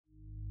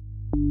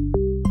Today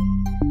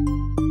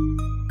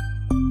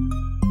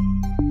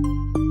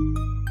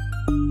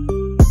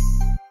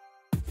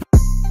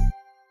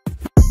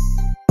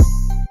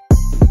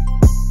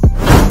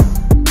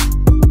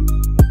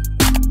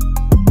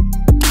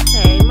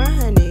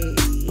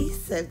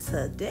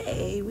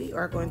we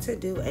are going to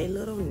do a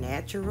little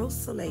natural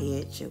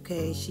slayage.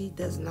 Okay, she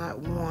does not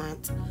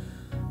want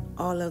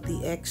all of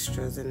the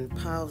extras and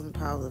piles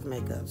of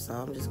makeup, so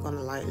I'm just going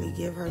to lightly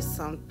give her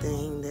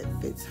something that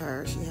fits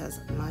her. She has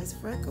nice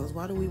freckles.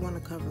 Why do we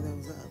want to cover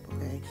those up?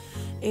 Okay,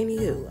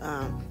 anywho,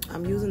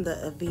 I'm using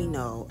the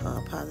Aveeno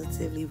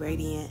Positively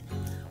Radiant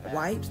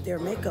wipes. They're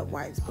makeup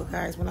wipes, but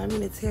guys, when I mean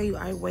to tell you,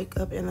 I wake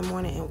up in the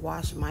morning and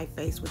wash my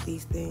face with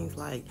these things.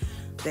 Like,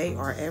 they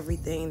are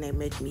everything. They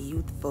make me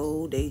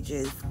youthful. They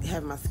just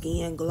have my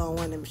skin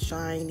glowing and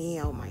shiny.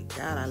 Oh my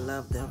god, I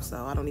love them.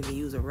 So I don't even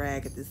use a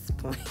rag at this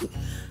point.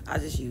 I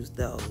just use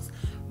those.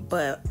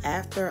 But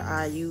after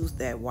I use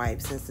that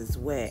wipe, since it's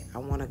wet, I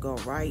want to go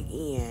right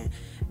in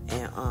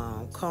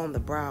and comb the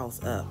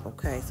brows up.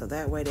 Okay, so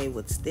that way they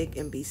would stick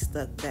and be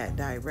stuck that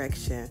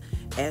direction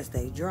as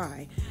they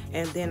dry.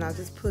 And then I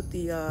just put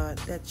the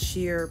that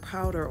sheer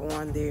powder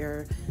on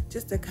there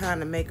just to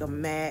kind of make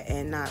them matte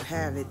and not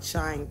have it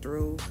shine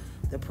through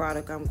the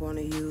product I'm going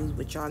to use,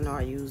 which y'all know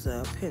I use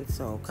a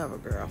pencil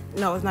CoverGirl.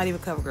 No, it's not even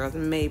CoverGirl, it's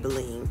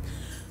Maybeline.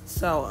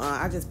 So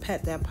I just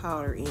pat that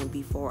powder in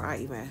before I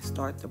even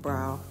start the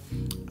brow.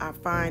 I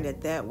find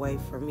that way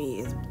for me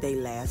is they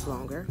last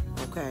longer.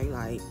 Okay,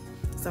 like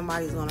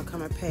somebody's gonna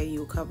come and pay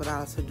you a couple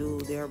dollars to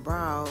do their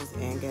brows,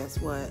 and guess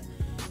what?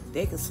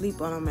 They can sleep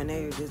on them and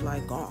they're just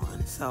like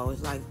gone. So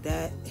it's like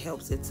that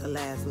helps it to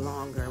last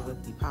longer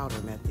with the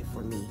powder method for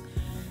me.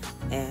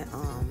 And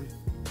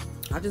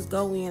I just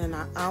go in and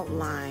I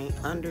outline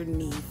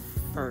underneath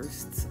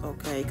first,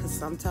 okay? Because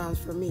sometimes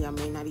for me, I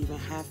may not even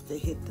have to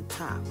hit the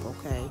top,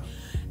 okay?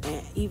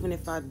 And even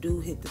if I do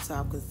hit the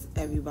top, because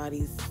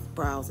everybody's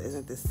brows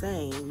isn't the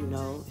same, you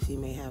know, she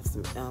may have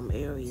some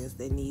areas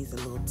that needs a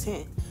little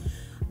tint,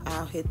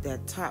 I'll hit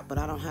that top, but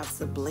I don't have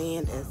to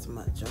blend as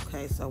much,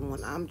 okay? So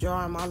when I'm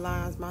drawing my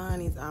lines, my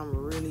honeys, I'm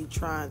really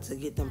trying to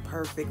get them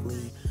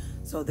perfectly,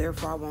 so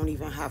therefore I won't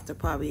even have to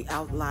probably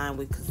outline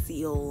with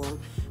conceal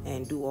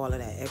and do all of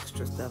that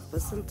extra stuff.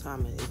 But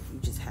sometimes if you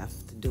just have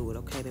to do it,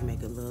 okay, to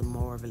make it a little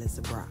more of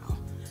a brow.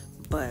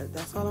 But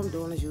that's all I'm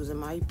doing is using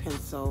my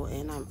pencil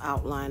and I'm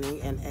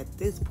outlining, and at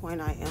this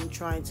point I am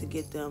trying to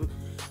get them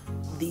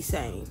the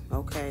same,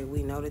 okay?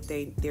 We know that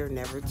they're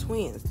never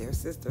twins, they're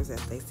sisters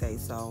as they say,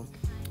 so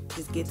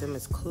just get them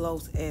as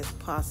close as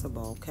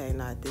possible, okay?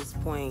 Now at this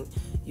point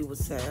you would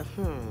say,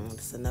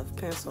 it's enough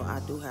pencil, I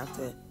do have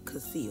to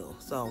conceal.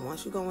 So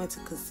once you go into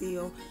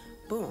conceal,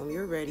 boom,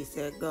 you're ready,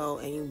 set, go,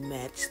 and you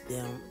match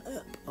them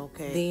up,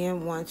 okay?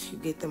 Then once you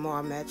get them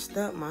all matched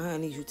up, my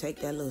honeys, you take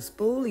that little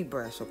spoolie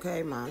brush,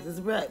 okay? Mine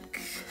is red,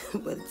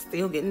 but it's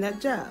still getting that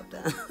job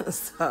done.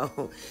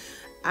 So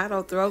I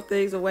don't throw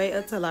things away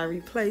until I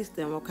replace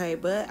them, okay?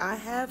 But I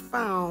have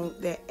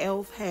found that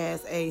e.l.f.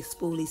 has a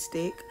spoolie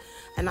stick,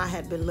 and I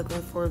had been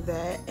looking for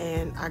that,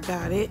 and I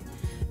got it,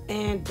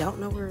 and don't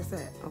know where it's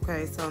at,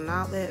 okay? So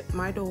now that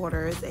my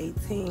daughter is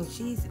 18,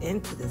 she's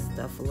into this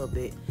stuff a little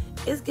bit.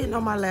 It's getting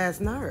on my last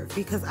nerve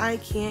because I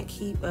can't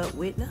keep up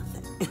with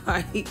nothing.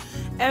 Like,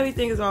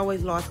 everything is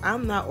always lost.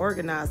 I'm not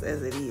organized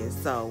as it is.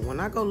 So when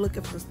I go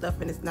looking for stuff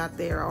and it's not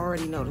there, I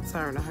already know the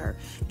turn of her.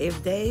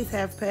 If days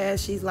have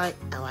passed, she's like,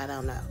 oh, I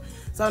don't know.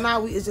 So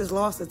now it's just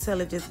lost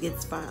until it just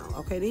gets found.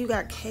 Okay, then you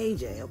got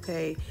KJ,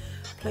 okay,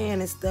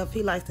 playing and stuff.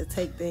 He likes to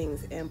take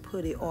things and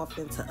put it off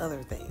into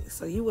other things.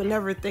 So you would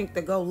never think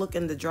to go look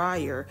in the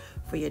dryer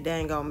for your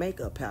dang on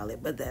makeup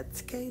palette, but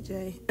that's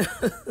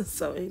KJ.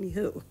 So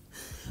anywho,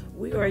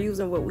 we are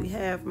using what we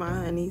have, my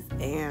honeys,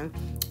 and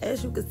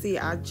as you can see,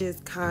 I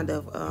just kind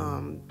of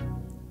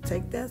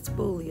take that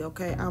spoolie,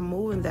 okay? I'm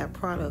moving that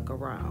product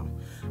around.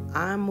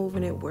 I'm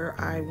moving it where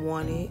I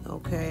want it,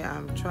 okay?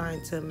 I'm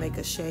trying to make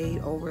a shade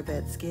over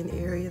that skin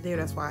area there.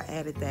 That's why I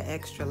added that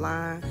extra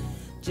line,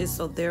 just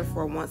so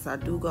therefore once I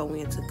do go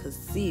in to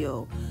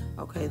conceal,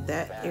 okay,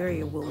 that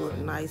area will look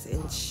nice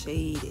and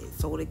shaded,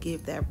 so to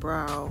give that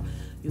brow,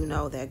 you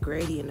know, that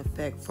gradient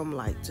effect from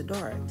light to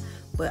dark.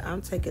 But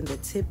I'm taking the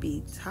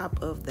tippy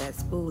top of that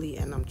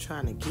spoolie and I'm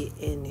trying to get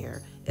in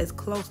there as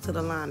close to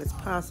the line as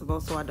possible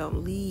so I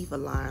don't leave a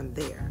line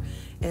there.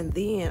 And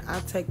then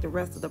I take the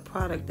rest of the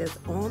product that's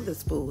on the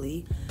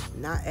spoolie,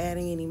 not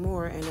adding any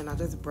more, and then I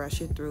just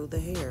brush it through the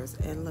hairs.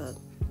 And look,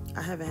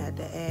 I haven't had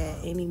to add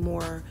any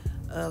more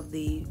of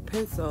the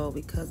pencil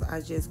because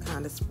I just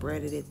kind of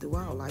spreaded it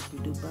throughout like you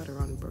do butter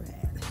on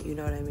bread, you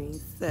know what I mean?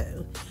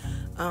 So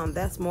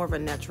that's more of a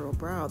natural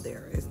brow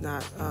there. It's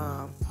not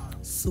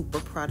super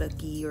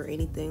product-y or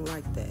anything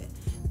like that.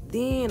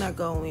 Then I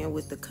go in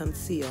with the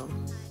conceal,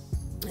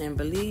 and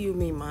believe you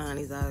me, my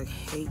honeys, I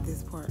hate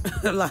this part.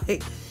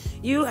 Like,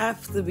 you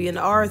have to be an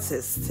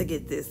artist to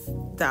get this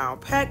down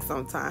packed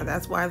sometimes.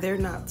 That's why they're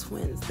not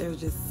twins, they're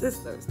just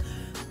sisters.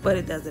 But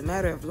it doesn't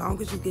matter, as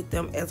long as you get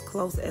them as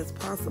close as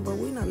possible.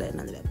 We're not letting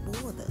none of that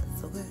bother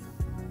us, okay?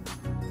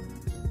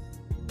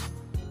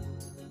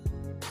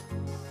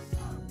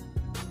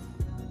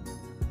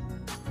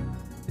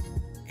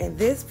 And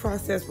this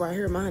process right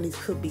here, my honeys,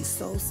 could be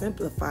so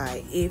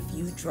simplified if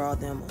you draw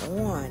them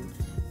on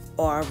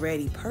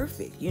already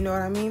perfect. You know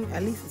what I mean?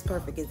 At least as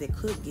perfect as it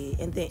could get.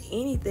 And then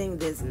anything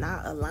that's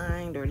not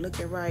aligned or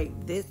looking right,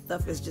 this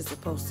stuff is just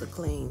supposed to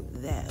clean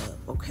that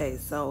up. Okay,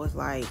 so it's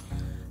like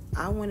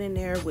I went in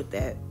there with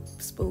that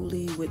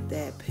spoolie, with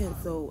that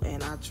pencil,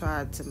 and I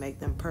tried to make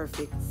them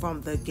perfect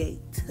from the gate.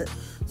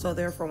 So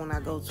therefore, when I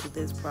go through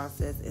this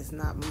process, it's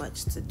not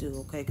much to do.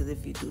 Okay, because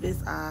if you do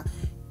this eye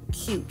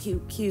cute,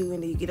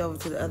 and then you get over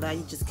to the other eye,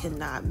 you just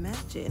cannot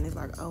match it, and it's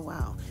like, oh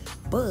wow.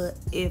 But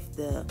if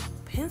the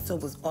pencil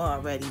was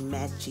already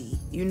matchy,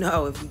 you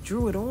know, if you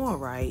drew it on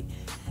right,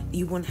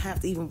 you wouldn't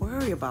have to even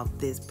worry about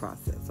this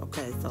process.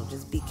 Okay, so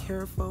just be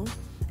careful,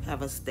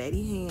 have a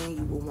steady hand.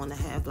 You will want to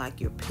have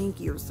like your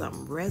pinky or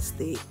something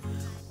rested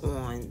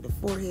on the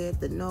forehead,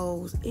 the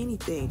nose,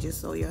 anything, just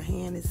so your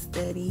hand is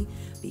steady,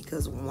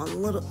 because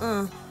one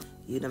little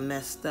you done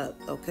messed up,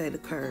 okay, the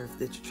curve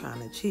that you're trying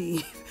to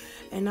achieve.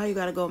 And now you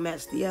got to go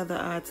match the other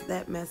eye to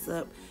that mess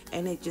up,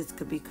 and it just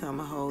could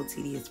become a whole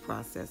tedious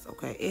process.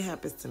 Okay, it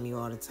happens to me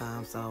all the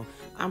time, so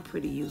I'm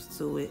pretty used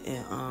to it.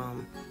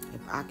 And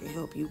if I can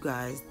help you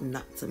guys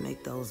not to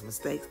make those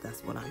mistakes,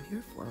 that's what I'm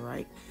here for,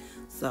 right?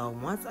 So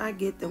once I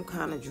get them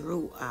kind of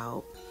drew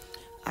out,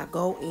 I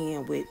go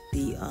in with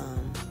the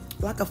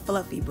like a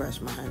fluffy brush,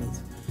 my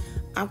honeys.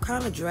 I'm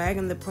kind of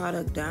dragging the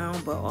product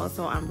down, but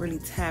also I'm really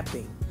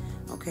tapping.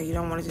 Okay, you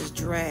don't want to just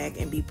drag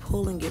and be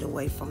pulling it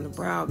away from the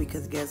brow,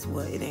 because guess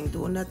what? It ain't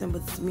doing nothing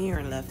but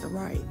smearing left or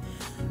right.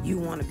 You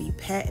want to be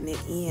patting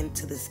it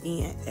into the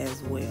skin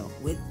as well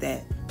with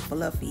that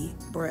fluffy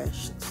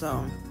brush.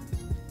 So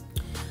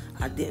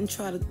I didn't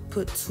try to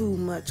put too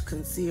much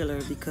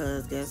concealer,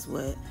 because guess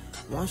what?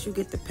 Once you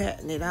get to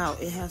patting it out,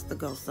 it has to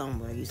go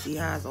somewhere. You see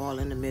how it's all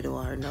in the middle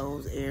of her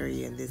nose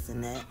area and this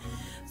and that.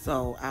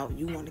 So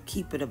you want to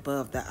keep it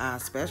above the eye,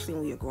 especially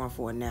when you're going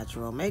for a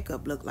natural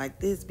makeup look like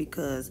this,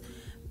 because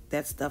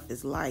that stuff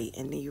is light,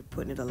 and then you're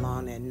putting it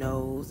along that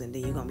nose, and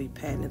then you're going to be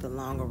patting it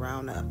along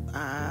around the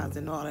eyes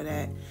and all of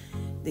that.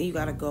 Then you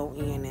got to go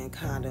in and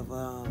kind of,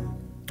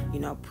 you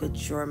know,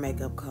 put your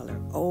makeup color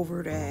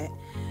over that,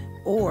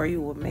 or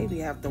you will maybe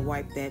have to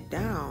wipe that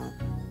down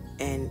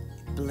and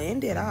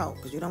blend it out,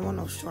 because you don't want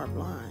no sharp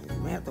lines. You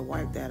may have to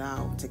wipe that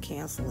out to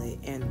cancel it,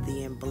 and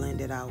then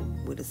blend it out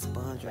with a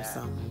sponge or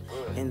something,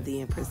 and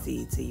then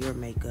proceed to your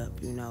makeup,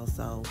 you know.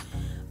 So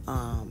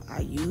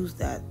I use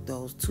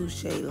those 2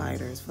 shade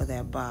lighters for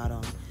that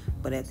bottom,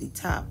 but at the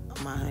top,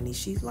 my honey,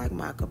 she's like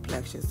my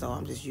complexion, so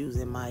I'm just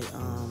using my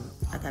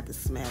I got the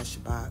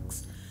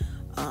Smashbox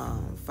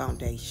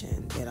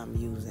foundation that I'm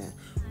using.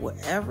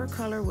 Whatever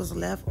color was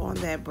left on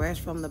that brush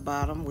from the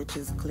bottom, which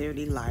is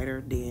clearly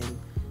lighter than,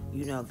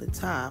 you know, the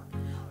top,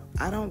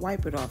 I don't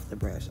wipe it off the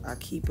brush. I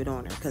keep it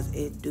on there, because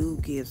it do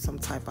give some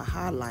type of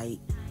highlight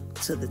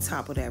to the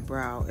top of that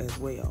brow as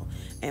well.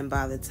 And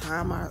by the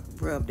time I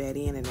rub that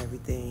in and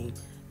everything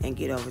and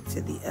get over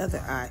to the other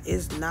eye,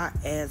 it's not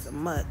as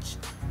much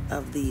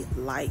of the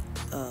light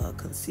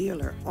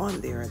concealer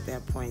on there at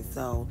that point.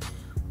 So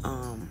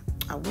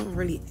I wouldn't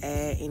really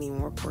add any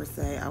more per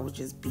se. I would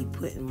just be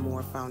putting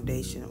more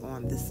foundation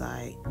on the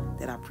side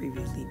that I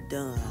previously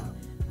done,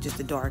 just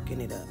to darken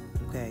it up.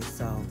 Okay,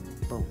 so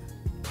boom,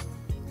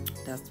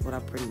 that's what I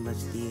pretty much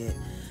did.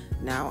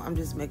 Now I'm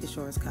just making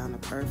sure it's kind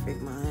of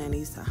perfect, my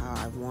honeys, to how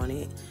I want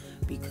it,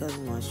 because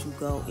once you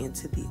go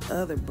into the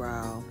other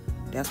brow,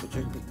 that's what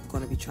you're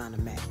going to be trying to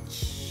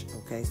match.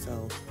 Okay,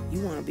 so you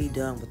want to be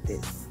done with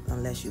this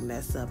unless you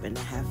mess up and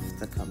it has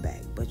to come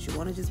back, but you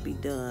want to just be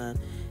done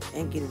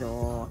and get it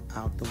all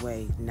out the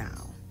way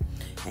now.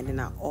 And then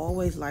I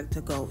always like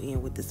to go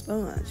in with the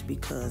sponge,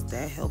 because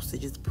that helps to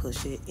just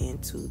push it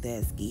into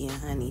that skin,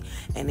 honey,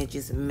 and it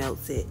just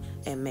melts it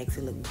and makes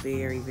it look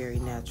very, very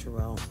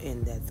natural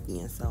in that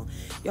skin. So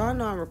y'all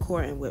know I'm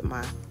recording with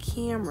my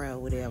camera or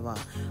whatever,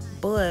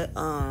 but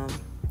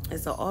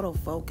it's an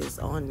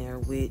autofocus on there,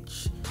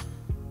 which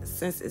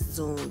since it's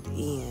zoomed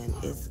in,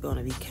 it's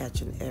gonna be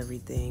catching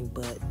everything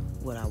but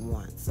what I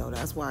want. So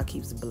that's why it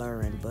keeps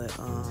blurring, but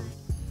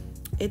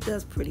it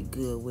does pretty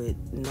good with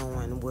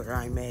knowing where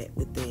I'm at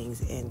with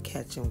things and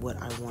catching what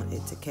I want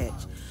it to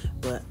catch.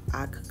 But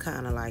I could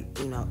kind of like,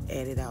 you know,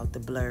 edit out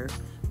the blur,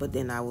 but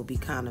then I will be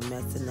kind of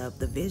messing up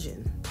the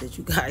vision that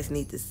you guys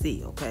need to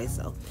see. Okay,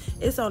 so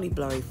it's only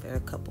blurry for a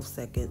couple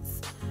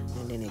seconds,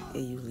 and then it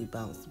usually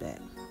bounces back.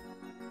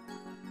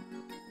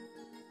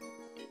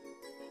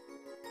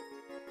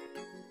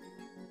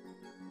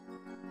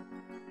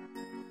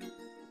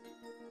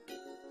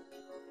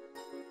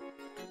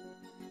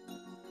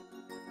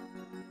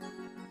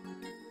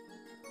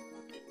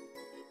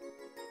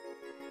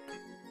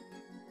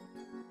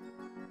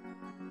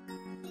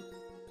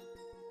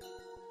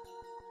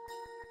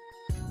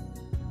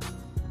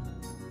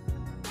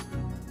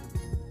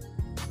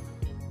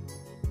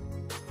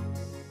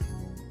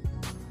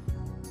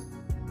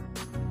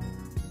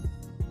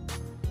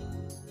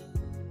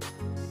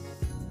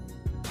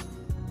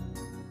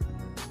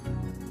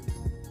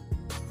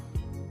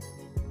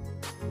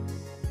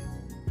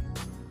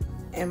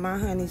 And my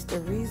honeys, the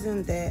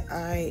reason that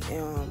I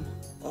am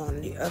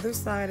on the other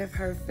side of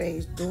her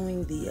face,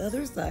 doing the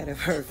other side of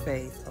her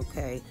face,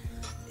 okay,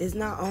 is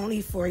not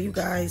only for you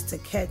guys to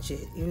catch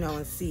it, you know,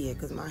 and see it,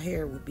 because my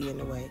hair would be in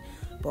the way,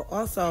 but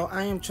also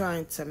I am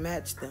trying to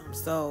match them.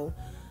 So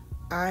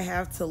I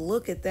have to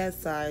look at that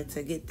side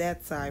to get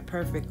that side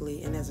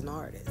perfectly, and as an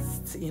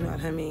artist, you know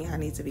what I mean, I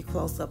need to be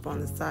close up on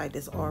the side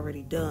that's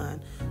already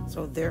done,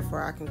 so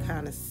therefore I can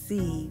kind of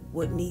see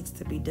what needs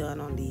to be done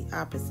on the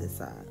opposite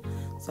side.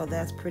 So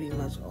that's pretty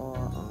much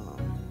all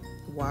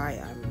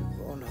why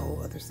I'm on the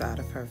whole other side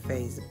of her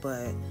face.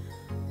 But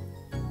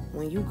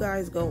when you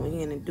guys go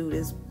in and do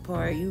this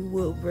part, you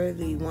will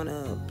really want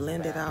to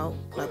blend it out.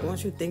 Like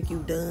once you think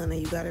you've done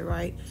and you got it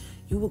right,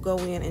 you will go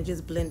in and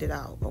just blend it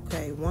out,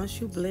 okay?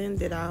 Once you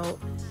blend it out,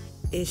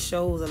 it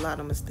shows a lot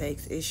of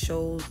mistakes. It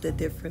shows the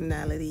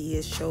differentiality.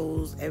 It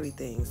shows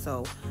everything.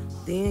 So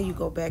then you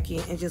go back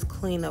in and just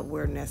clean up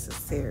where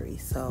necessary.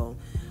 So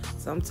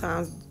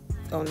sometimes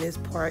on this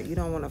part, you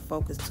don't want to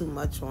focus too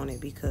much on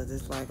it, because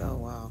it's like, oh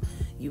wow,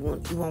 you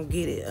won't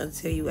get it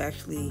until you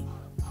actually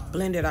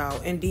blend it out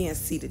and then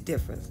see the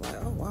difference. Like,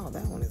 oh wow,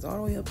 that one is all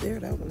the way up there,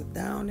 that one is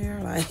down there.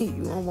 Like,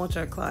 you won't want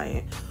your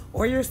client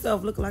or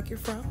yourself look like you're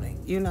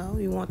frowning, you know.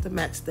 You want to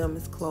match them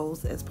as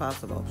close as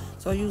possible.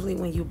 So usually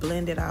when you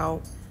blend it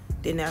out,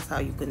 then that's how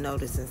you can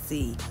notice and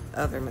see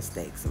other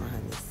mistakes, my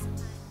honeys.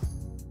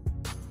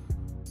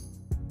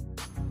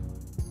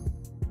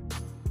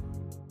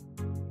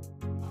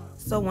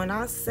 So when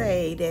I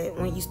say that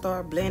when you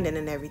start blending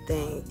and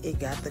everything, it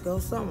got to go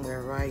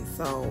somewhere, right?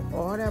 So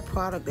all that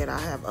product that I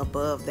have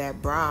above that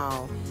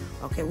brow,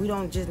 okay, we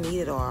don't just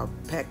need it all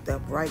packed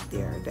up right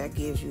there. That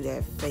gives you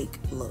that fake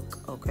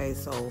look, okay?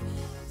 So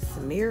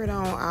smear it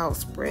on out,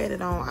 spread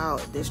it on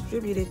out,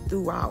 distribute it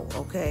throughout,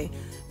 okay?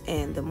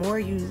 And the more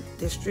you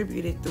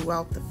distribute it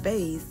throughout the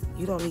face,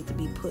 you don't need to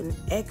be putting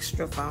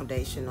extra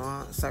foundation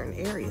on certain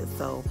areas.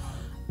 So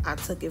I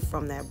took it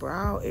from that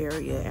brow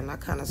area and I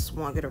kind of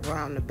swung it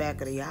around the back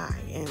of the eye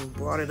and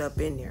brought it up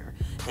in there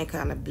and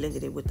kind of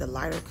blended it with the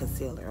lighter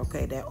concealer,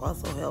 okay? That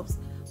also helps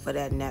for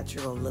that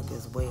natural look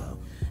as well.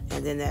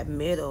 And then that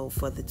middle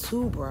for the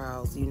two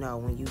brows, you know,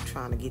 when you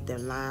trying to get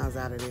them lines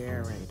out of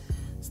there and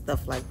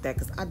stuff like that,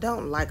 because I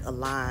don't like a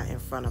line in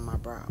front of my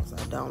brows.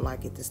 I don't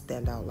like it to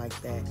stand out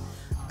like that.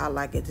 I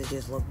like it to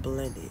just look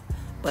blended.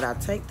 But I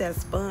take that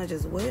sponge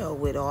as well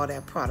with all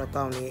that product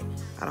on it.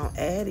 I don't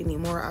add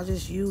anymore. I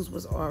just use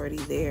what's already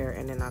there,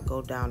 and then I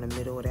go down the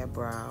middle of that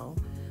brow,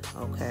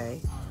 okay?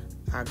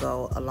 I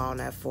go along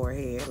that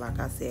forehead. Like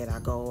I said,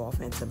 I go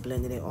off into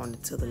blending it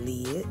onto the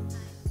lid,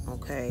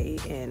 okay?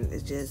 And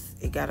it's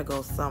just, it gotta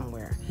go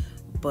somewhere.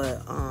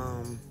 But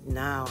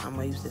now I'm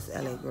gonna use this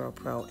LA Girl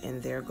Pro, and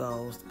there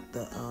goes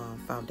the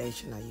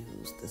foundation I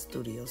use, the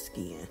Studio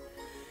Skin.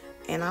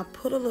 And I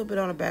put a little bit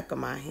on the back of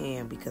my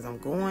hand because I'm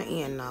going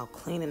in now,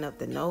 cleaning up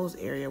the nose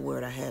area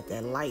where I had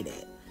that light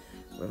at.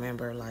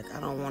 Remember, like,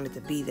 I don't want it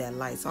to be that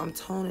light, so I'm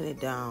toning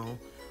it down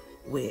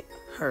with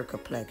her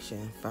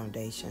Complexion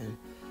foundation.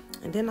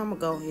 And then I'm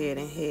gonna go ahead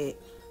and hit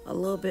a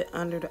little bit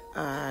under the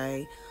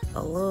eye,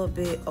 a little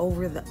bit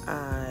over the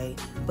eye,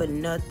 but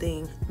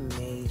nothing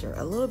major.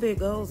 A little bit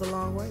goes a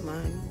long way,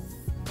 man.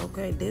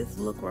 Okay, this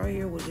look right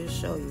here will just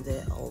show you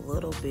that a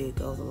little bit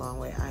goes a long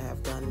way. I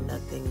have done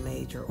nothing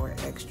major or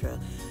extra,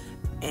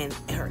 and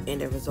her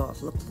end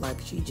results looks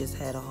like she just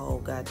had a whole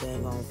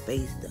goddamn on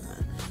face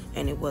done,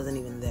 and it wasn't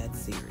even that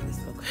serious,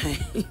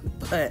 okay?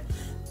 But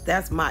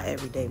that's my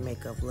everyday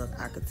makeup look,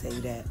 I could tell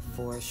you that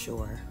for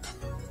sure.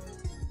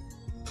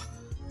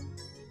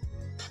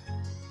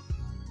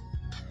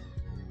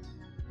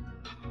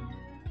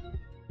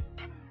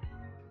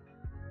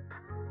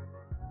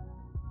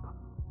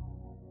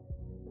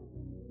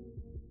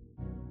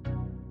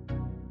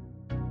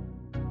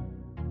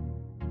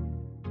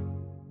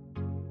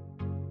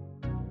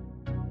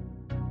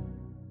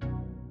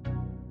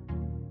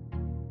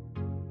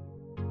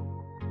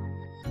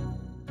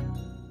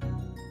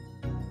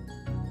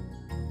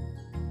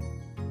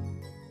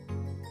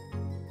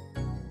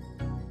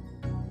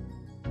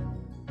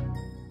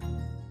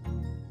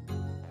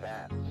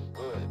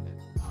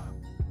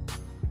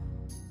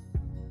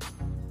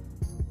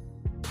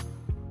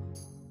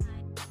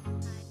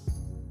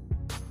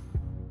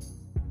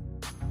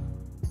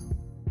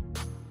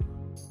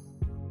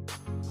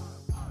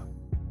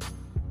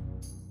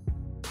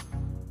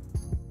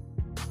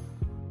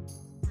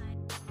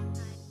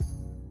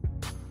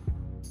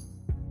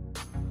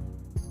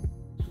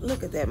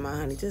 Look at that, my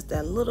honey. Just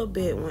that little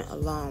bit went a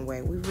long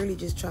way. We're really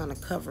just trying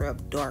to cover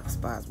up dark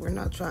spots. We're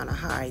not trying to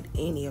hide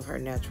any of her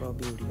natural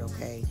beauty,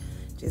 okay?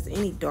 Just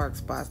any dark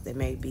spots that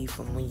may be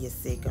from when you're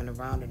sick and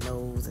around the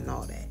nose and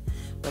all that.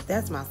 But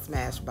that's my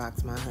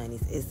Smashbox, my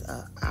honeys. It's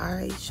a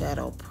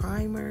eyeshadow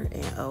primer,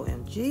 and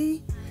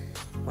OMG,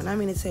 when I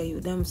mean to tell you,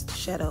 them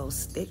shadows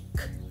stick,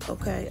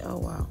 okay? Oh,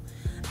 wow.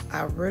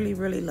 I really,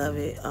 really love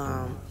it.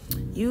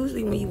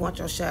 Usually when you want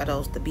your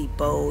shadows to be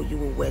bold, you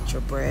will wet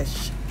your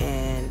brush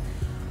and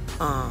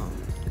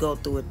go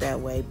through it that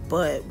way.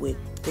 But with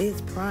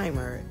this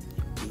primer,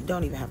 you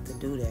don't even have to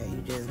do that.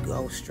 You just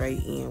go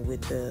straight in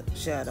with the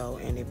shadow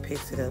and it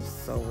picks it up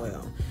so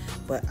well.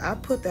 But I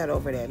put that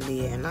over that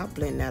lid, and I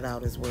blend that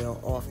out as well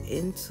off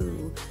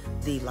into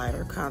the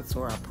lighter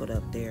contour I put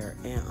up there.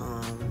 And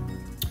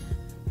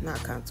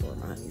not contour,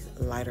 my honeys,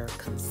 lighter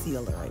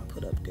concealer I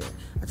put up there.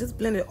 I just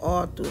blend it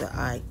all through the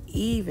eye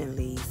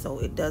evenly so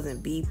it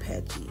doesn't be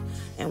patchy.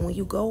 And when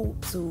you go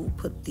to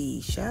put the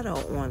shadow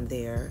on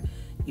there,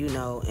 you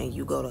know, and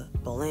you go to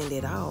blend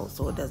it out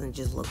so it doesn't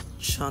just look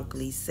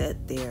chunkily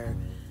set there,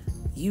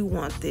 you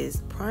want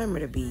this primer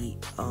to be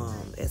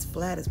as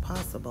flat as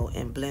possible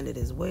and blended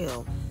as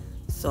well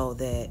so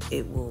that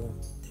it will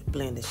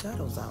blend the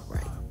shadows out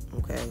right.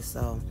 Okay,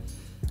 so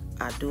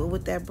I do it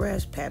with that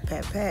brush, pat,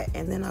 pat, pat,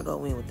 and then I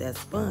go in with that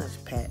sponge,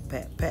 pat,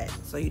 pat, pat.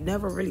 So you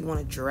never really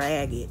want to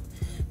drag it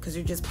because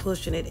you're just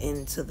pushing it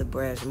into the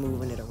brush,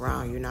 moving it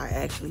around. You're not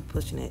actually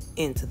pushing it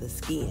into the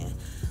skin.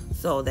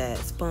 So that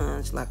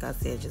sponge, like I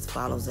said, just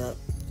follows up,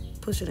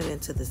 pushing it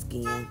into the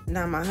skin.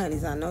 Now, my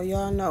honeys, I know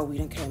y'all know we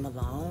done came a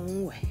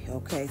long way,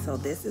 okay? So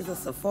this is a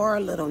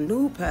Sophora little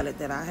nude palette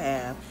that I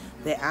have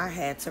that I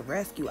had to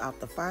rescue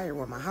out the fire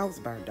when my house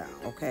burned down,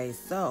 okay?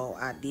 So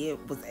I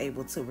was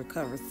able to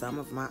recover some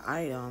of my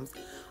items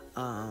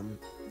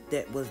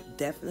that was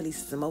definitely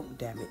smoke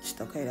damaged,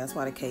 okay? That's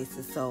why the case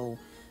is so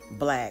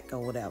black or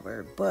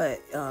whatever.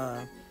 But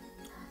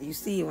you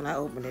see when I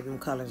opened it, them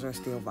colors are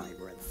still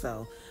vibrant.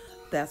 So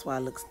that's why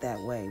it looks that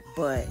way.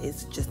 But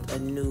it's just a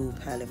nude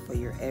palette for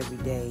your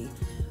everyday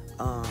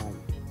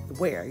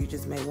wear. You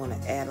just may want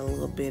to add a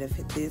little bit of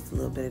this, a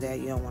little bit of that.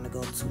 You don't want to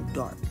go too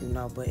dark, you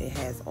know, but it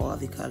has all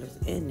the colors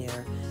in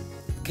there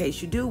in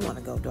case you do want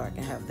to go dark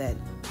and have that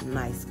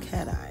nice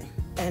cat eye.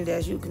 And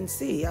as you can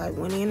see, I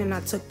went in and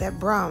I took that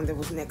brown that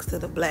was next to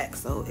the black.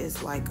 So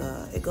it's like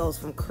it goes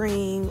from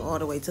cream all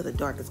the way to the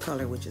darkest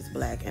color, which is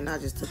black. And I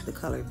just took the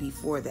color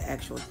before the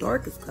actual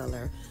darkest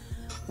color,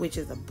 which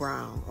is a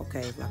brown, okay?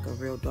 It's like a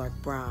real dark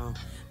brown.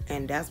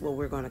 And that's what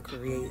we're going to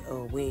create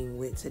a wing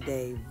with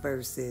today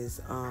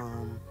versus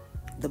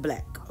the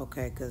black,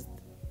 okay? Because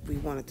we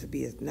want it to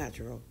be as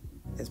natural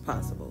as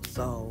possible.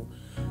 So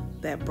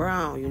that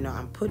brown, you know,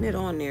 I'm putting it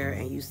on there,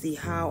 and you see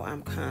how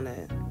I'm kind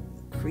of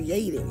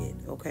creating it,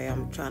 okay?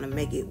 I'm trying to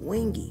make it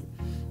wingy.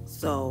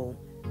 So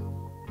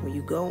when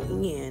you go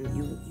in,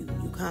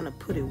 you kind of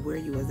put it where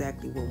you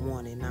exactly would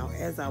want it. Now,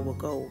 as I will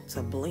go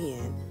to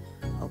blend,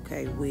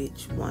 okay,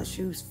 which once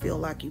you feel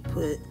like you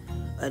put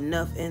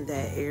enough in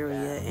that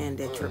area and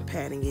that you're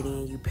patting it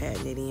in, you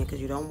patting it in, because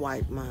you don't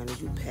wipe mine,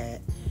 as you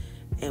pat.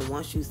 And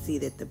once you see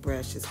that the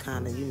brush is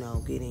kind of, you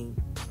know, getting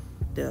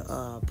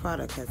the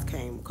product has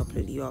came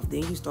completely off,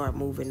 then you start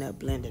moving that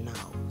blending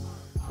out.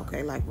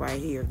 Okay, like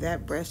right here,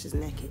 that brush is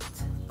naked,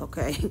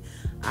 okay?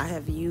 I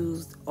have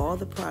used all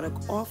the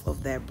product off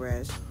of that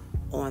brush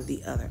on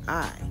the other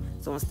eye.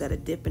 So instead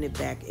of dipping it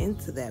back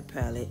into that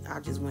palette, I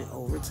just went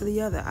over to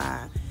the other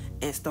eye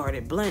and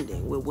started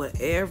blending with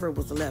whatever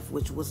was left,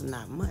 which was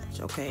not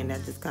much, okay? And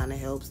that just kind of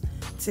helps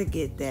to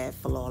get that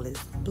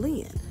flawless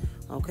blend,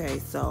 okay?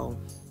 So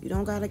you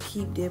don't gotta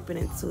keep dipping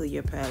into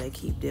your palette,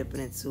 keep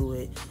dipping into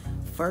it.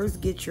 First,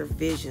 get your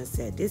vision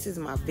set. This is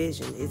my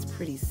vision, it's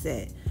pretty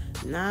set.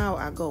 Now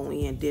I go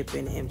in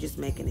dipping and just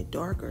making it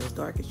darker, as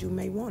dark as you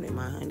may want it,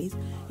 my honeys.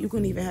 You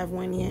can even have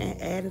one in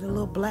and added a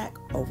little black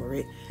over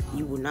it.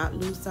 You will not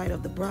lose sight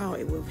of the brown.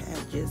 It will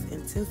have just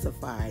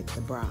intensified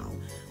the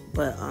brown.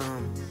 But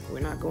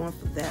we're not going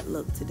for that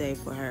look today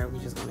for her.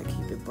 We're just gonna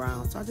keep it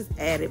brown. So I just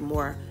added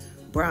more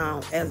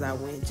brown as I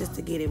went, just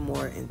to get it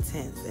more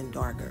intense and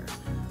darker.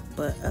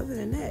 But other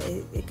than that,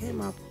 it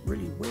came out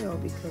really well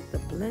because the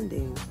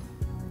blending,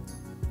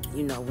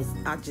 you know,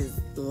 I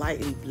just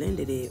lightly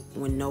blended it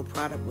when no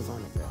product was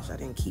on the brush. I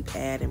didn't keep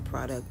adding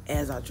product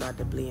as I tried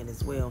to blend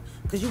as well,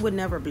 because you would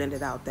never blend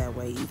it out that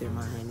way either,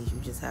 my honeys. You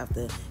just have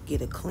to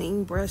get a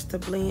clean brush to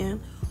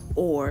blend,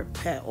 or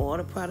pat all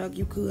the product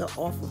you could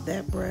off of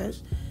that brush,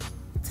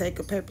 take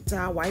a paper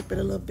towel, wipe it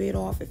a little bit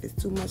off if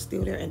it's too much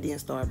still there, and then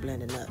start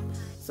blending up.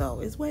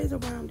 So it's ways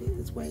around it.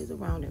 It's ways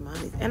around it, my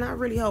honeys. And I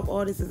really hope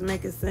all this is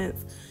making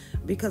sense,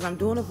 because I'm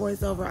doing a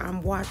voiceover,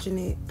 I'm watching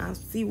it, I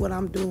see what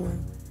I'm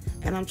doing,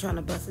 and I'm trying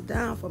to bust it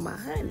down for my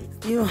honeys.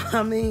 You know what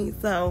I mean?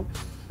 So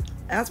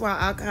that's why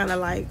I kind of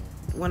like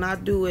when I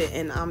do it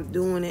and I'm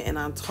doing it and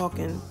I'm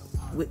talking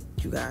with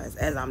you guys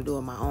as I'm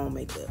doing my own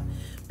makeup,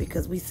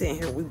 because we sitting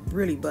here, we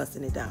really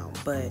busting it down.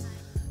 But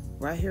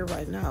right here,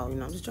 right now, you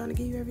know, I'm just trying to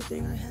give you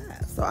everything I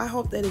have. So I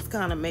hope that it's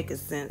kind of making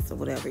sense or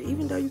whatever,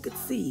 even though you could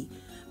see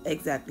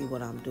exactly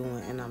what I'm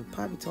doing, and I'm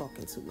probably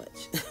talking too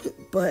much.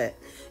 But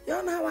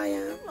y'all know how I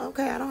am,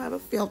 okay? I don't have a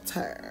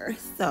filter.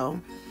 So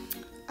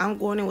I'm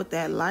going in with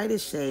that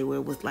lightest shade, where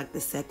it was like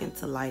the second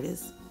to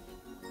lightest,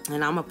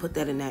 and I'm gonna put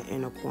that in that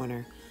inner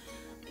corner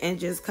and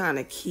just kind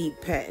of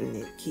keep patting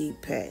it,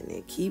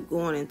 keep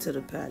going into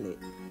the palette,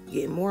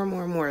 get more and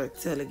more and more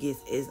until it gets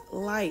as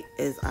light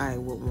as I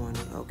would want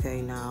it.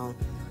 Okay, now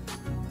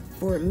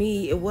for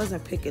me, it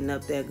wasn't picking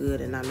up that good,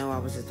 and I know I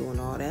was just doing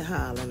all that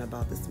hollering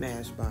about the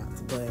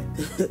Smashbox,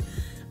 but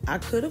I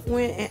could have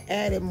went and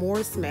added more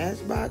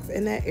Smashbox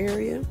in that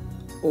area,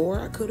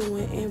 or I could have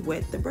went and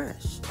wet the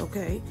brush,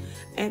 okay?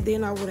 And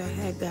then I would have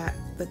had got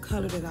the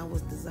color that I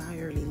was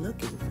desirably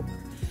looking for.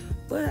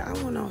 But I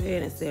went on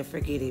ahead and said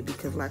forget it,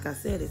 because like I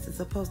said, it's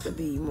supposed to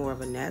be more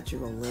of a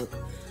natural look.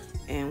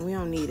 And we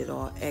don't need it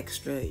all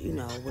extra, you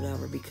know,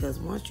 whatever. Because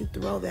once you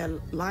throw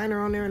that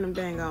liner on there and them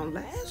dang on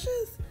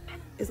lashes,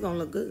 it's going to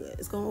look good.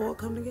 It's going to all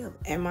come together.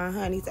 And my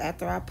honeys,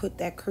 after I put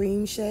that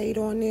cream shade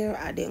on there,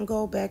 I didn't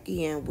go back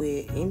in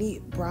with any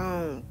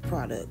brown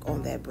product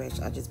on that brush.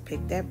 I just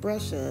picked that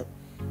brush up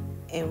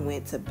and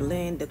went to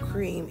blend the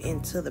cream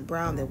into the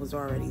brown that was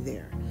already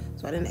there.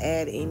 So I didn't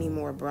add any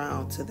more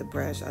brown to the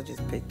brush. I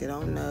just picked it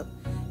on up.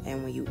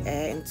 And when you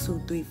add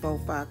 2, 3, 4,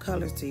 5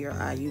 colors to your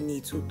eye, you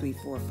need 2, 3,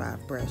 4,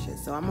 5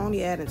 brushes. So I'm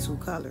only adding 2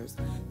 colors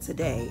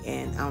today,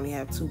 and I only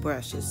have 2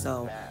 brushes.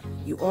 So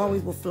you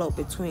always will float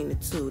between the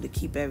 2 to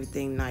keep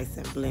everything nice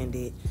and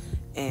blended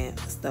and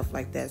stuff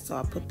like that. So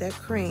I put that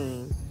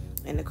cream,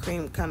 and the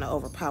cream kind of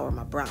overpowered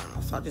my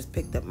brown. So I just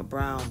picked up my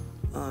brown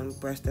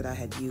brush that I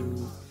had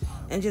used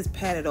and just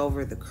patted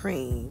over the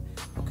cream,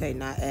 okay,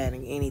 not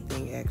adding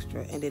anything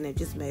extra, and then it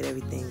just made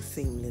everything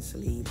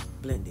seamlessly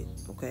blended,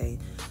 okay.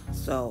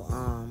 So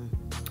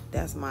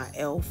that's my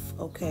e.l.f.,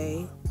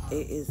 okay.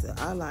 It is an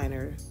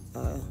eyeliner.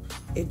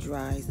 It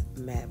dries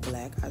matte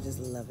black. I just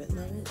love it,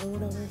 or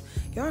whatever.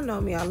 Y'all know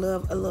me, I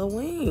love a little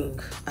wing.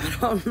 I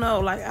don't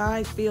know, like,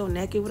 I feel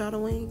naked without a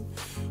wing.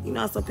 You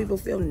know, some people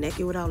feel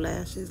naked without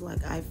lashes.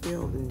 Like, I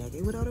feel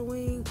naked without a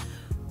wing.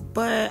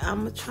 But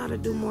I'm going to try to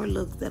do more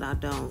looks that I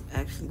don't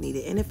actually need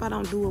it. And if I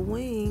don't do a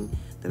wing,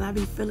 then I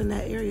be filling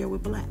that area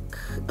with black.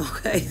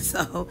 Okay,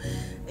 so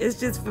it's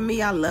just, for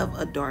me, I love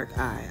a dark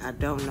eye. I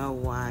don't know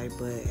why,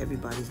 but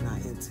everybody's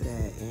not into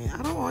that. And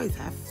I don't always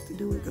have to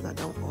do it because I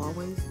don't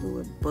always do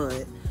it.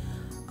 But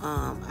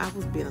I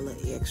was being a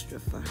little extra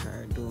for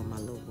her doing my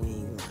little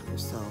wing liner.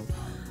 So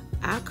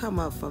I come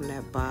up from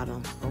that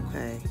bottom,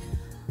 okay.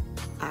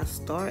 I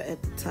start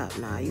at the top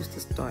now. I used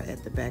to start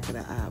at the back of the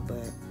eye,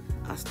 but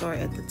I start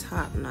at the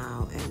top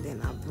now, and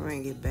then I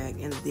bring it back,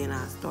 and then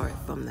I start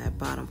from that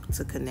bottom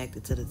to connect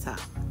it to the top.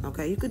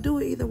 Okay, you could do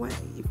it either way.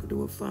 You could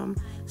do it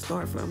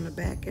start from the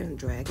back and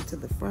drag it to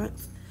the front.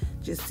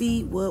 Just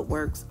see what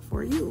works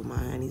for you, my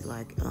honeys.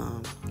 Like,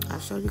 I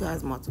showed you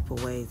guys multiple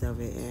ways of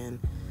it, and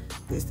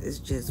this is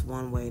just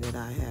one way that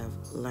I have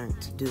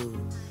learned to do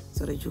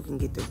so that you can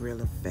get the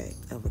real effect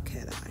of a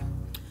cat eye,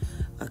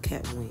 a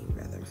cat wing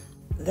rather.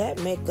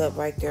 That makeup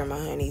right there, my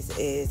honeys,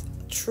 is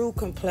True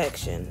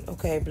Complexion,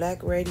 okay,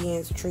 Black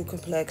Radiance True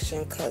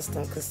Complexion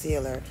Custom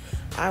Concealer.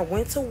 I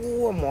went to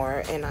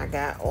Walmart and I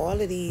got all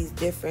of these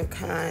different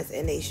kinds,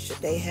 and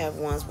they have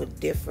ones with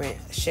different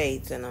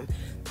shades in them.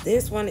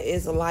 This one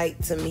is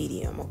light to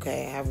medium,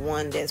 okay. I have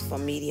one that's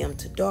from medium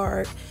to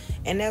dark,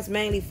 and that's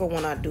mainly for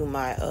when I do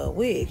my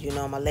wigs, you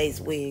know, my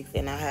lace wigs,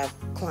 and I have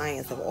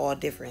clients of all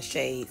different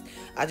shades.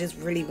 I just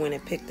really went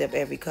and picked up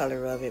every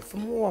color of it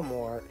from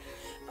Walmart.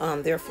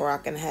 Therefore, I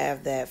can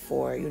have that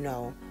for, you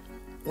know,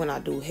 when I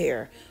do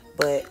hair.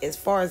 But as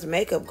far as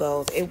makeup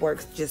goes, it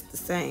works just the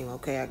same,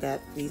 okay. I got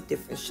these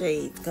different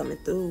shades coming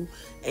through,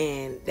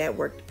 and that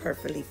worked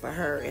perfectly for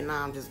her. And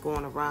now I'm just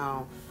going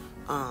around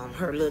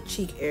her little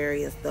cheek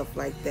area, stuff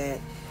like that,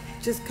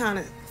 just kind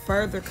of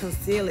further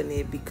concealing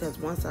it, because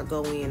once I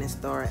go in and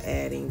start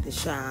adding the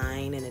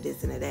shine and the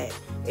this and the that,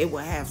 it will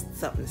have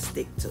something to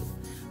stick to,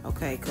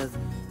 okay. Because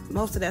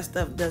most of that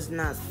stuff does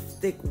not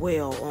stick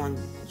well on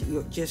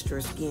just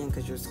your skin,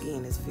 because your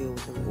skin is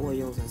filled with the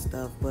oils and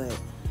stuff. But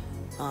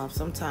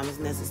sometimes it's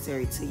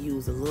necessary to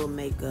use a little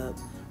makeup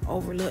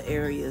over little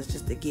areas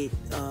just to get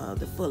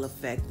the full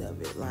effect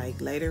of it. Like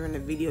later in the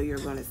video, you're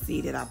going to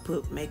see that I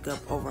put makeup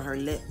over her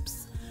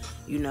lips,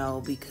 you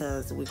know,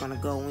 because we're going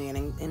to go in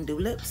and do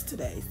lips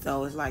today.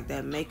 So it's like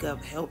that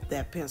makeup helped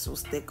that pencil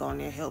stick on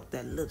there, helped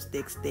that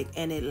lipstick stick,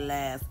 and it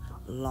lasts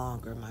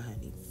longer, my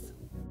honeys.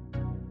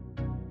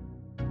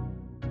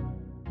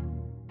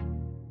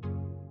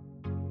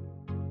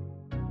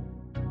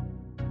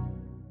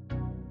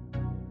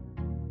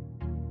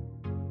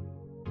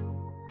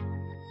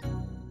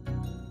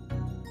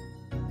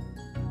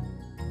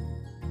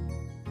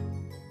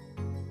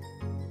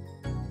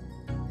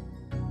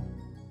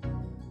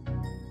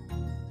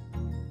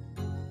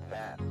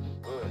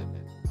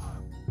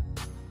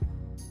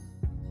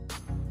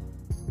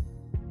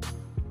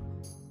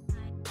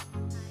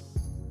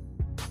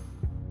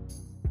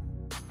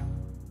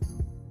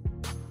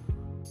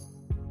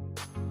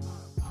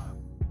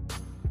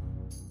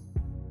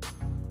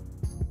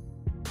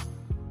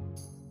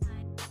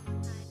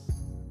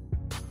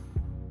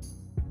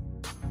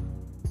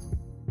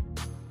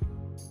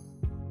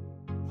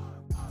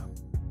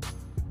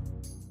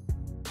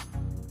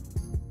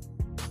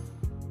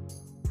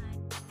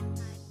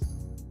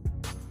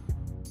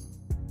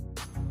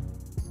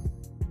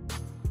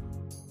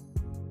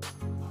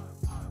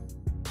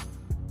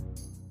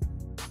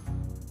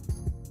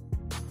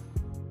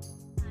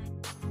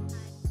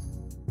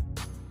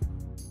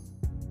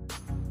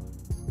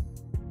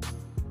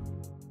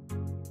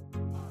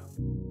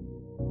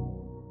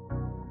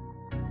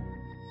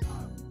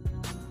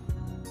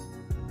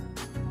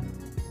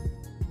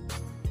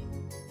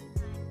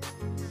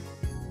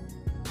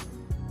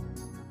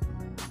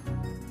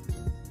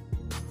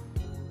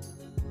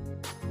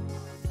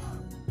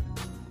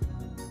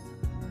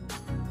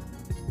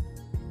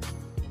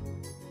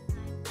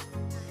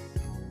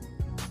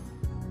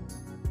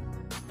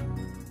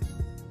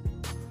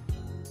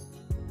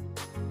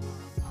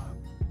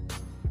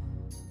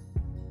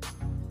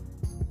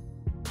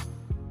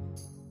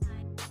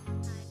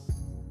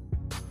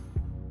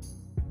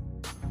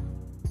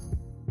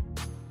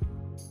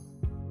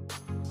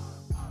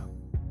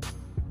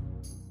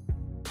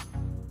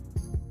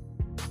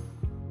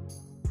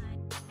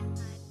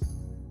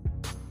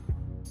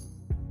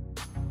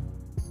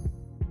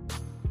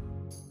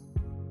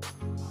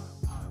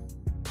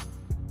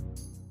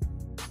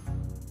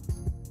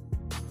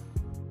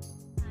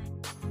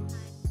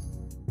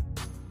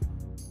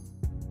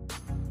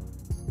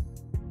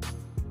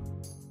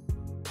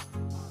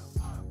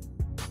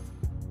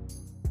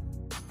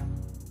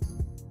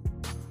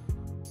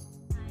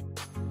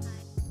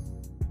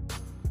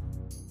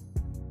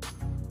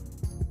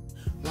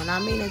 when I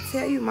mean to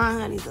tell you, my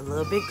honeys, a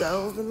little bit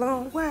goes a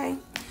long way.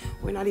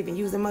 We're not even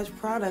using much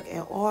product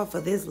at all for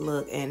this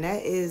look, and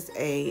that is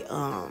a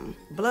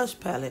blush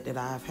palette that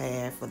I've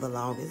had for the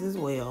longest as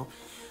well.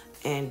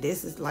 And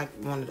this is like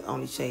one of the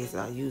only shades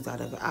that I use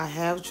out of it. I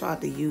have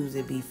tried to use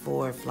it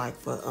before, like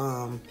for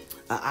an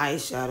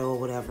eyeshadow or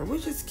whatever,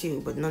 which is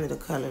cute, but none of the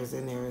colors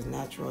in there is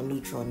natural or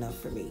neutral enough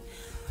for me.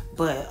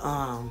 But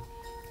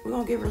we're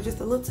gonna give her just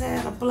a little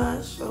tad of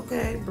blush,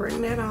 okay?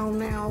 Bring that on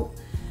now.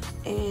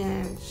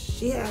 And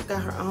she has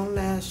got her own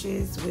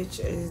lashes, which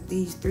is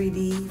these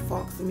 3D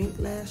Fox Mink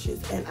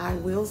lashes. And I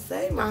will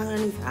say, my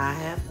honeys, I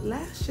have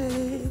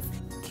lashes.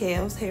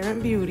 Kells Hair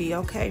An Beauty,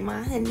 okay,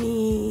 my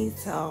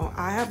honeys. So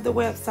I have the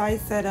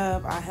website set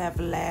up. I have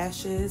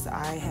lashes.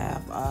 I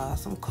have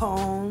some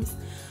combs.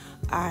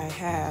 I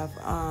have,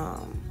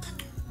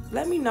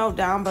 let me know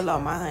down below,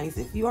 my honeys,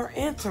 if you are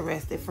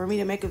interested for me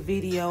to make a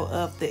video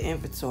of the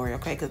inventory,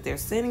 okay? Because they're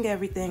sending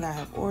everything. I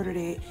have ordered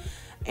it.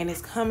 And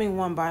it's coming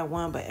one by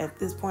one, but at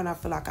this point I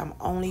feel like I'm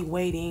only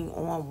waiting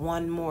on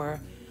one more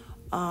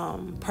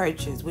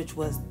purchase, which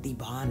was the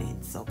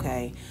bonnets,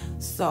 okay?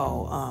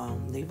 So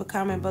leave a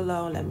comment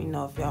below, let me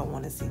know if y'all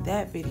want to see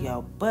that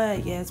video.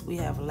 But yes, we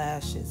have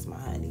lashes, my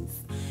honeys,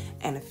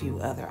 and a few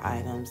other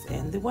items,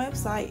 and the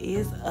website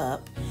is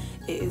up.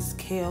 It is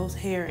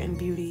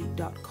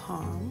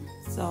kellshairanbeauty.com,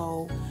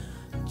 so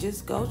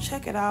just go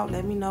check it out.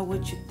 Let me know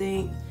what you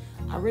think.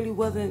 I really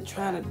wasn't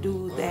trying to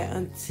do that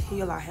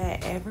until I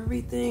had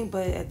everything,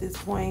 but at this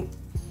point,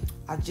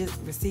 I just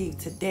received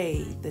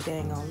today the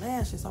dang on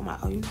lashes. So I'm like,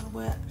 oh, you know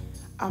what?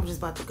 I'm just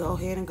about to go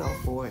ahead and go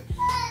for it.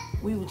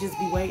 We would just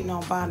be waiting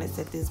on bonnets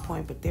at this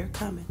point, but they're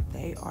coming.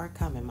 They are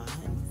coming, my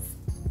honeys.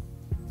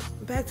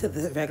 Back to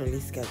the regularly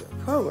scheduled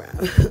program.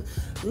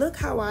 Look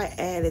how I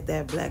added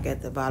that black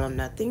at the bottom.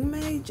 Nothing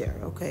major,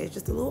 okay? It's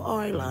just a little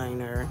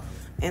eyeliner.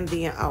 And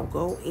then I'll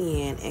go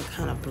in and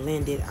kind of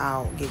blend it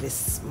out, give it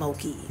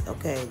smoky,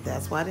 okay?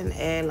 That's why I didn't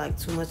add like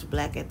too much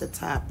black at the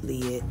top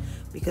lid,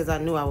 because I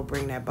knew I would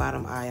bring that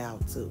bottom eye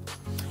out too.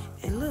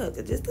 And look,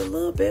 just a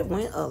little bit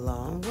went a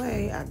long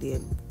way. I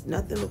did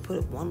nothing but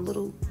put one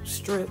little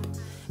strip,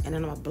 and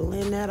then I'm gonna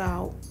blend that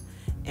out.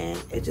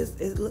 And it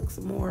looks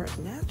more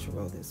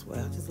natural this way.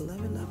 I just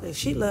love it, love it.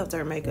 She loves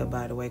her makeup,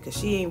 by the way, because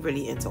she ain't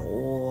really into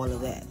all of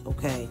that,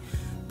 okay?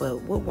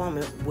 But what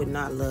woman would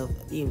not love,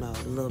 you know,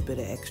 a little bit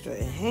of extra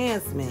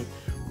enhancement?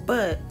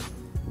 But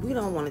we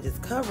don't want to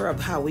just cover up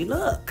how we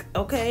look,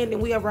 okay? And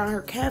then we around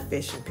here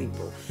catfishing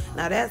people.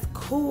 Now that's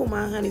cool,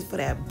 my honeys, for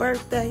that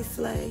birthday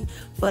slay,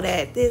 for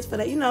that this, for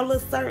that, you know,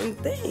 little certain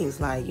things,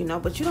 like, you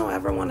know. But you don't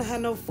ever want to have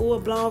no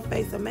full-blown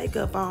face of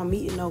makeup on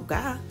meeting no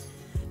guy.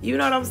 You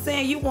know what I'm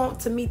saying? You want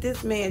to meet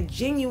this man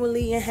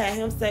genuinely and have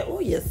him say, oh,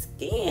 your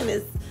skin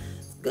is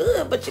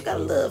good, but you got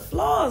a little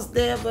flaws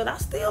there, but I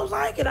still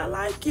like it. I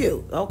like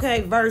you, okay?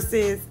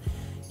 Versus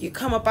you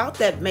come up out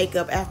that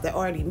makeup after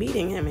already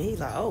meeting him, and he's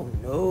like, oh,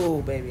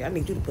 no, baby, I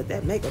need you to put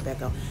that makeup back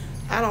on.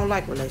 I don't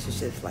like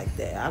relationships like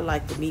that. I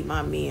like to meet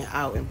my men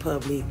out in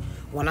public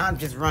when I'm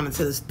just running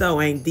to the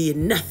store, ain't did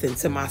nothing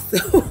to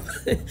myself.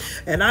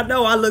 And I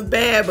know I look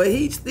bad, but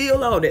he's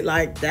still on it.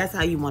 Like, that's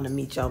how you want to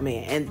meet your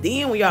man. And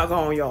then when y'all go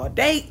on your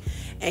date,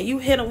 and you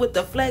hit him with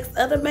the flex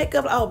of the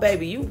makeup, oh,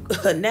 baby, you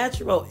a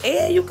natural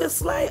and you can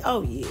slay.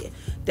 Oh, yeah.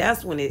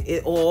 That's when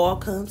it all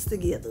comes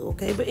together,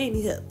 okay? But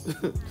anyhow,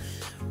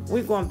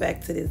 we're going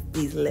back to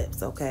these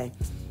lips, okay?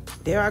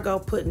 There I go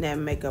putting that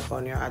makeup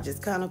on there. I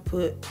just kind of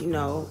put, you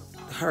know,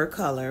 her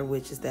color,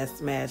 which is that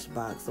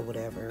Smashbox or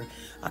whatever.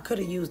 I could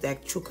have used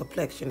that True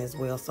Complexion as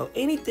well. So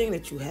anything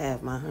that you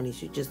have, my honey,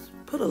 you just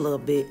put a little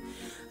bit.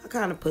 I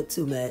kind of put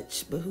too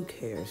much, but who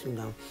cares, you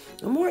know?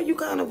 The more you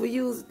kind of will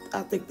use,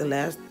 I think the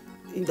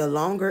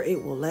longer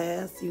it will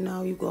last, you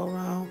know. You go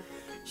around,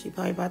 she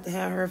probably about to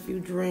have her a few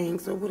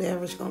drinks or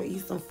whatever. She's gonna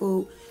eat some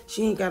food.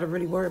 She ain't gotta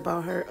really worry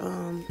about her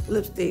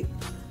lipstick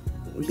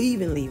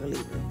leaving,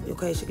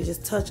 okay? She can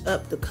just touch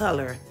up the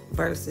color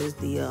versus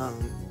the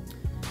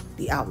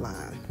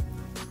outline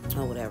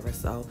or whatever.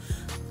 So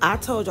I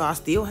told y'all I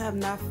still have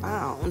not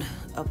found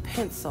a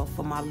pencil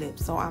for my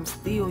lips, so I'm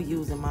still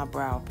using my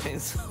brow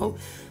pencil,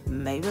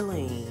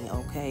 Maybeline,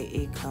 okay?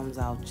 It comes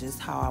out just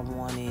how I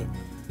want it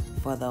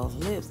for those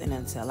lips. And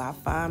until I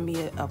find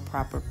me a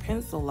proper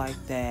pencil like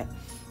that,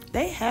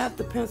 they have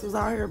the pencils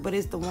out here, but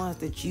it's the ones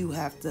that you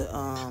have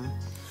to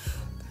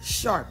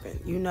sharpen,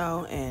 you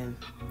know. And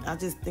I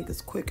just think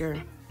it's quicker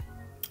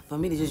for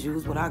me to just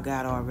use what I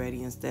got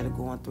already instead of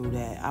going through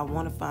that. I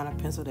want to find a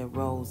pencil that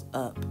rolls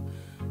up,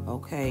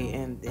 okay,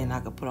 and I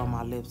could put on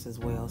my lips as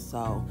well.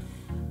 So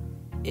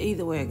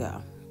either way it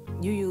go,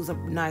 you use a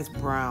nice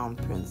brown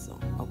pencil,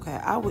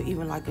 okay? I would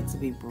even like it to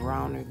be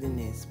browner than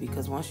this,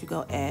 because once you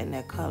go adding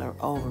that color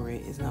over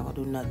it, it's not gonna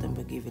do nothing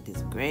but give it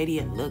this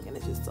gradient look, and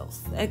it's just so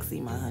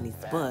sexy, my honeys.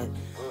 But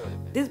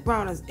this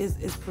brown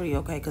is pretty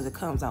okay, because it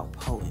comes out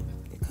potent.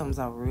 It comes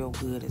out real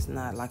good. It's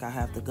not like I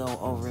have to go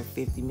over it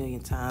 50 million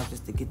times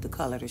just to get the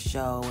color to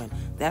show. And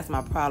that's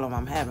my problem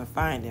I'm having,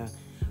 finding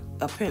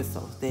a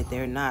pencil that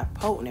they're not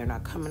potent, they're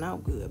not coming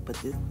out good. But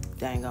this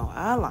dang on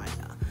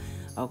eyeliner,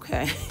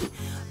 okay?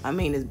 I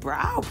mean, it's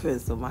brow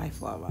pencil, my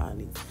fault, my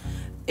honeys.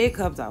 It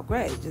comes out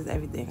great, just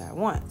everything I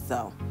want.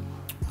 So,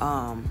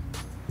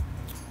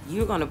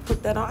 you're gonna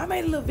put that on. I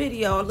made a little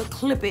video, a little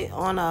clip it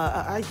on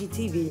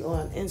IGTV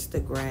on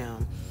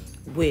Instagram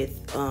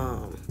with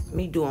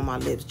me doing my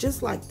lips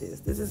just like this.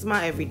 This is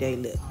my everyday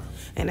lip.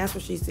 And that's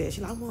what she said.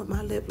 She's like, I want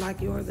my lip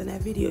like yours in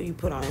that video you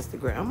put on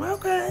Instagram. I'm like,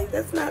 okay,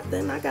 that's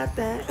nothing. I got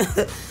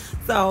that.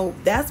 So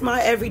that's my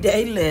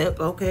everyday lip,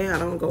 okay? I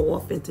don't go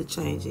off into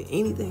changing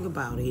anything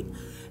about it.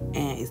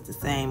 And it's the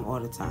same all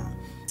the time.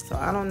 So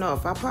I don't know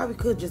if I probably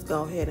could just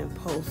go ahead and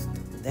post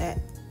that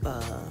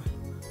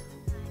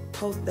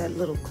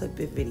little clip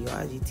it video,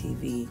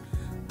 IGTV.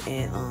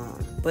 And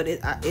but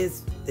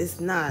it's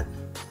not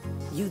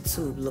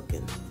YouTube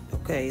looking,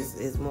 okay?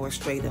 It's more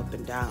straight up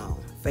and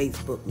down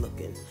Facebook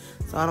looking.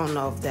 So I don't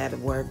know if that'll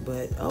work,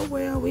 but oh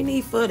well, we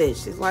need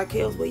footage. It's like,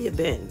 Kells, where you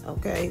been?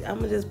 Okay, I'm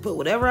gonna just put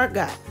whatever I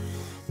got.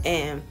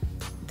 And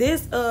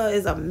this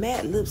is a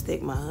matte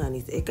lipstick, my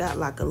honeys. It got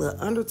like a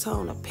little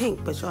undertone of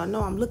pink, but y'all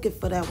know I'm looking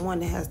for that one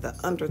that has the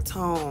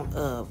undertone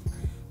of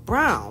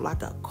brown,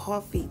 like a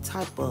coffee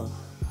type of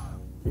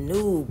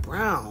nude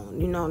brown,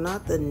 you know,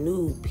 not the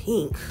nude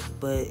pink,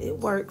 but it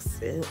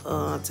works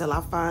until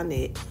I find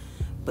it.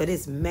 But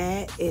it's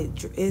matte.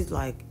 It's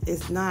like,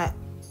 it's not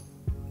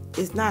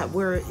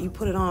where you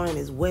put it on and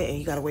it's wet and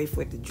you gotta wait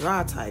for it to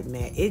dry type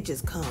matte. It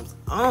just comes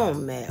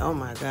on matte. Oh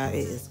my god, it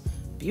is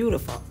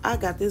beautiful. I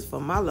got this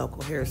from my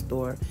local hair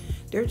store.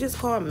 They're just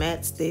called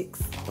matte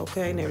sticks,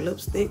 okay? And they're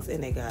lipsticks,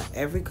 and they got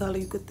every color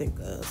you could think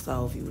of.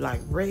 So if you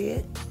like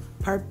red,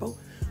 purple,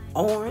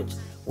 orange,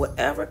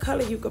 whatever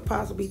color you could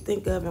possibly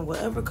think of, and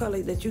whatever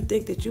color that you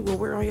think that you will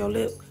wear on your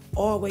lip,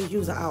 always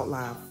use an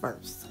outline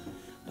first.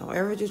 Don't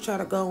ever just try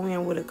to go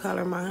in with a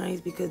color, my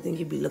honeys, because then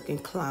you be looking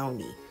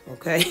clowny,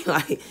 okay?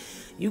 Like,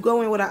 you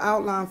go in with an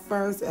outline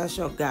first, that's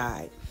your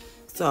guide.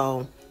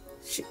 So,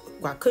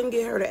 I couldn't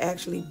get her to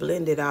actually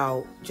blend it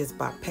out just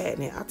by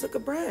patting it. I took a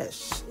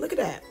brush. Look at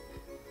that.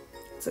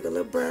 Took a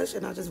little brush,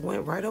 and I just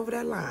went right over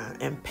that line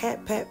and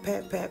pat, pat,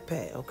 pat, pat,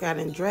 pat. Okay, I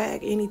didn't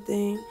drag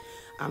anything.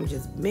 I'm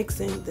just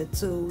mixing the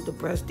two. The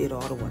brush did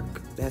all the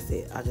work. That's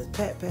it. I just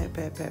pat, pat,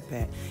 pat, pat,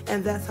 pat.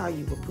 And that's how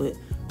you would put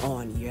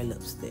on your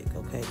lipstick,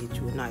 okay? Get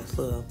you a nice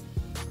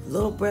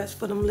little brush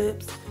for them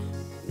lips,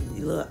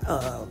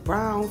 little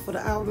brown for the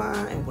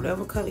outline, and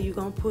whatever color you're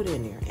gonna put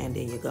in there. And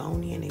then you go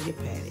on in and you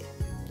pat it.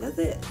 That's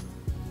it.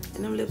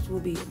 And them lips will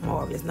be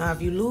marvelous. Now,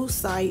 if you lose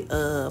sight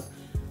of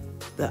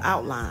the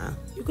outline,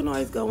 you can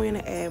always go in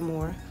and add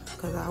more,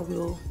 because I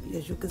will,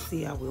 as you can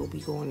see, I will be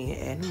going in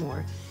and adding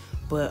more.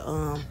 But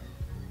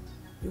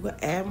you can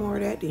add more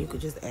of that, then you could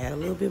just add a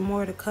little bit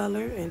more of the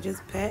color and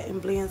just pat and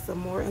blend some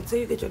more until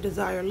you get your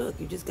desired look.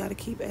 You just got to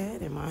keep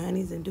adding, my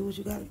honeys, and do what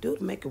you got to do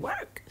to make it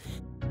work.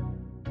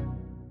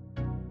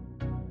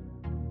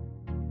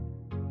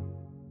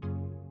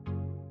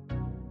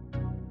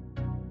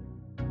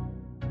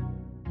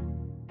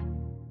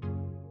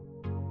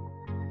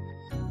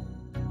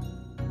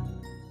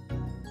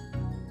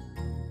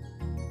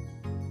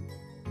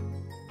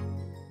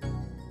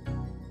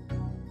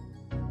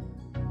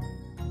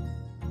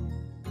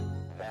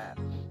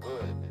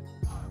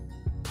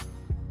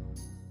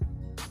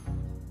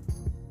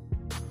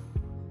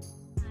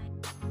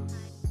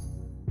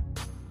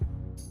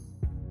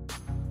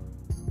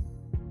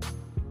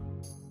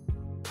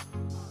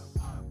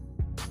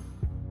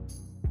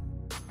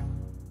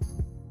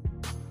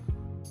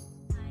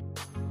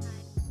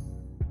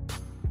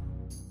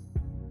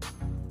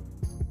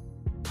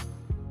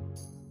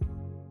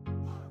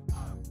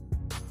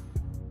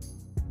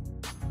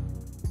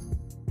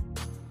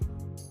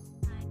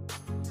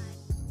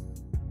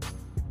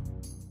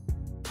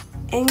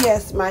 And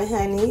yes, my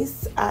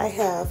honeys, I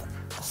have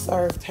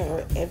served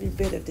her every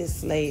bit of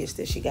this Slayage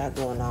that she got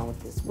going on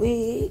with this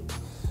wig.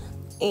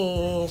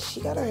 And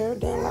she got her hair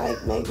done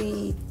like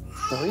maybe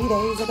 3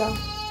 days ago.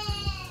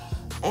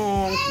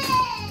 And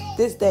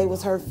this day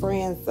was her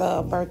friend's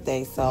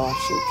birthday, so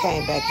she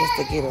came back just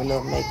to get her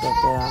little makeup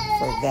done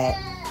for that.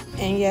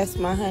 And yes,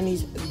 my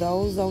honeys,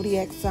 those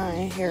zodiac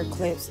sign hair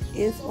clips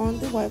is on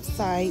the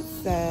website.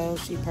 So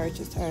she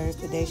purchased hers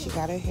today. She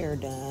got her hair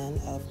done.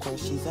 Of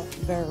course, she's a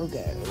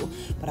Virgo,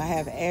 but I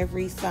have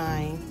every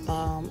sign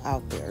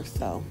out there.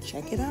 So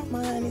check it out,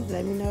 my honeys.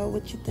 Let me know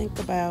what you think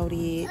about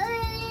it.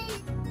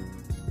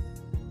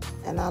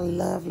 And I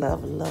love,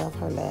 love, love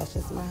her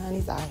lashes, my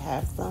honeys. I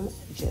have some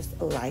just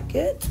like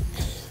it.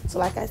 So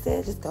like I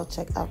said, just go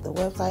check out the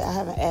website. I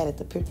haven't added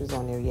the pictures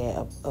on there yet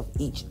of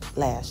each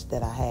lash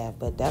that I have,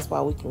 but that's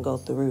why we can go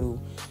through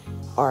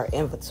our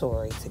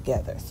inventory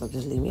together. So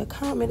just leave me a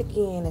comment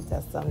again if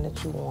that's something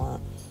that you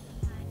want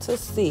to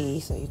see,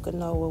 so you can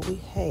know what we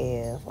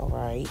have, all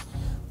right?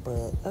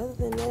 But other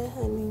than that,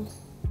 honey,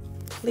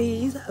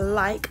 please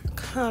like,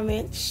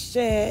 comment,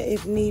 share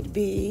if need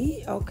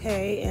be,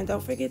 okay? And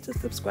don't forget to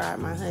subscribe,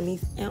 my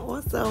honeys, and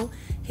also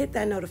hit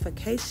that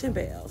notification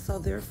bell so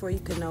therefore you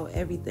can know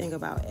everything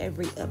about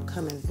every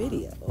upcoming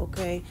video,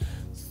 okay?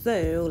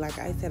 So like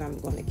I said, I'm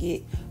going to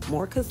get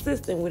more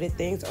consistent with it.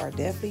 Things are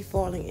definitely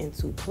falling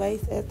into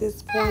place at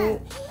this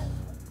point.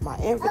 My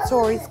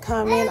inventory's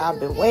coming.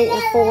 I've been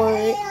waiting for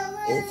it.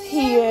 It's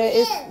here.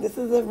 This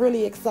is a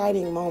really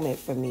exciting moment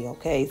for me,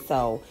 okay?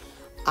 So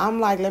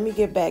I'm like, let me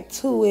get back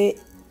to it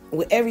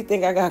with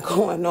everything I got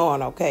going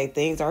on, okay?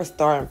 Things are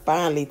starting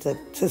finally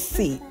to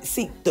seep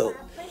through.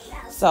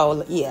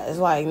 So yeah, it's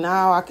like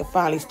now I can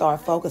finally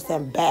start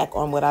focusing back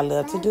on what I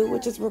love to do,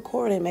 which is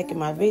recording, making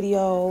my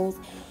videos.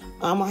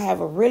 I have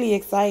a really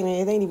exciting,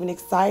 it ain't even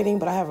exciting,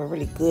 but I have a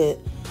really good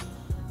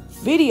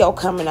video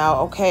coming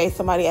out, okay?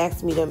 Somebody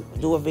asked me to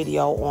do a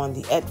video on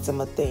the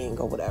eczema thing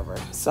or whatever.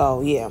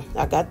 So yeah,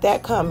 I got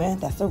that coming.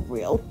 That's a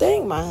real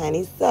thing, my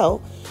honey.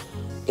 So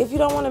if you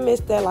don't want to miss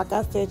that, like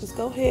I said, just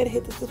go ahead and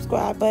hit the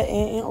subscribe button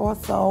and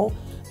also,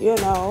 you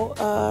know,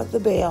 the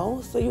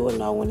bell so you will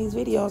know when these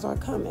videos are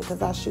coming,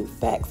 because I shoot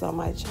facts on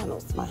my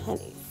channels, my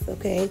honeys,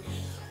 okay?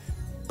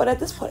 But at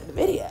this point in the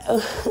video,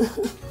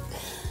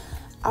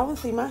 I will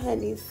see my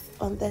honeys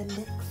on the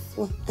next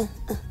one.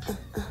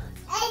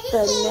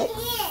 The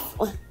next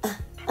one.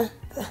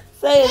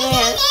 Say it,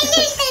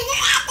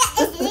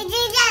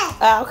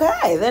 man.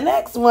 Okay, the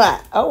next one.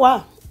 Oh,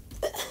 wow.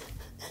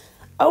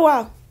 Oh,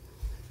 wow.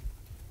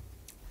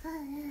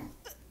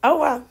 Oh,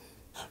 wow.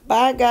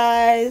 Bye,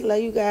 guys.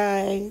 Love you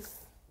guys.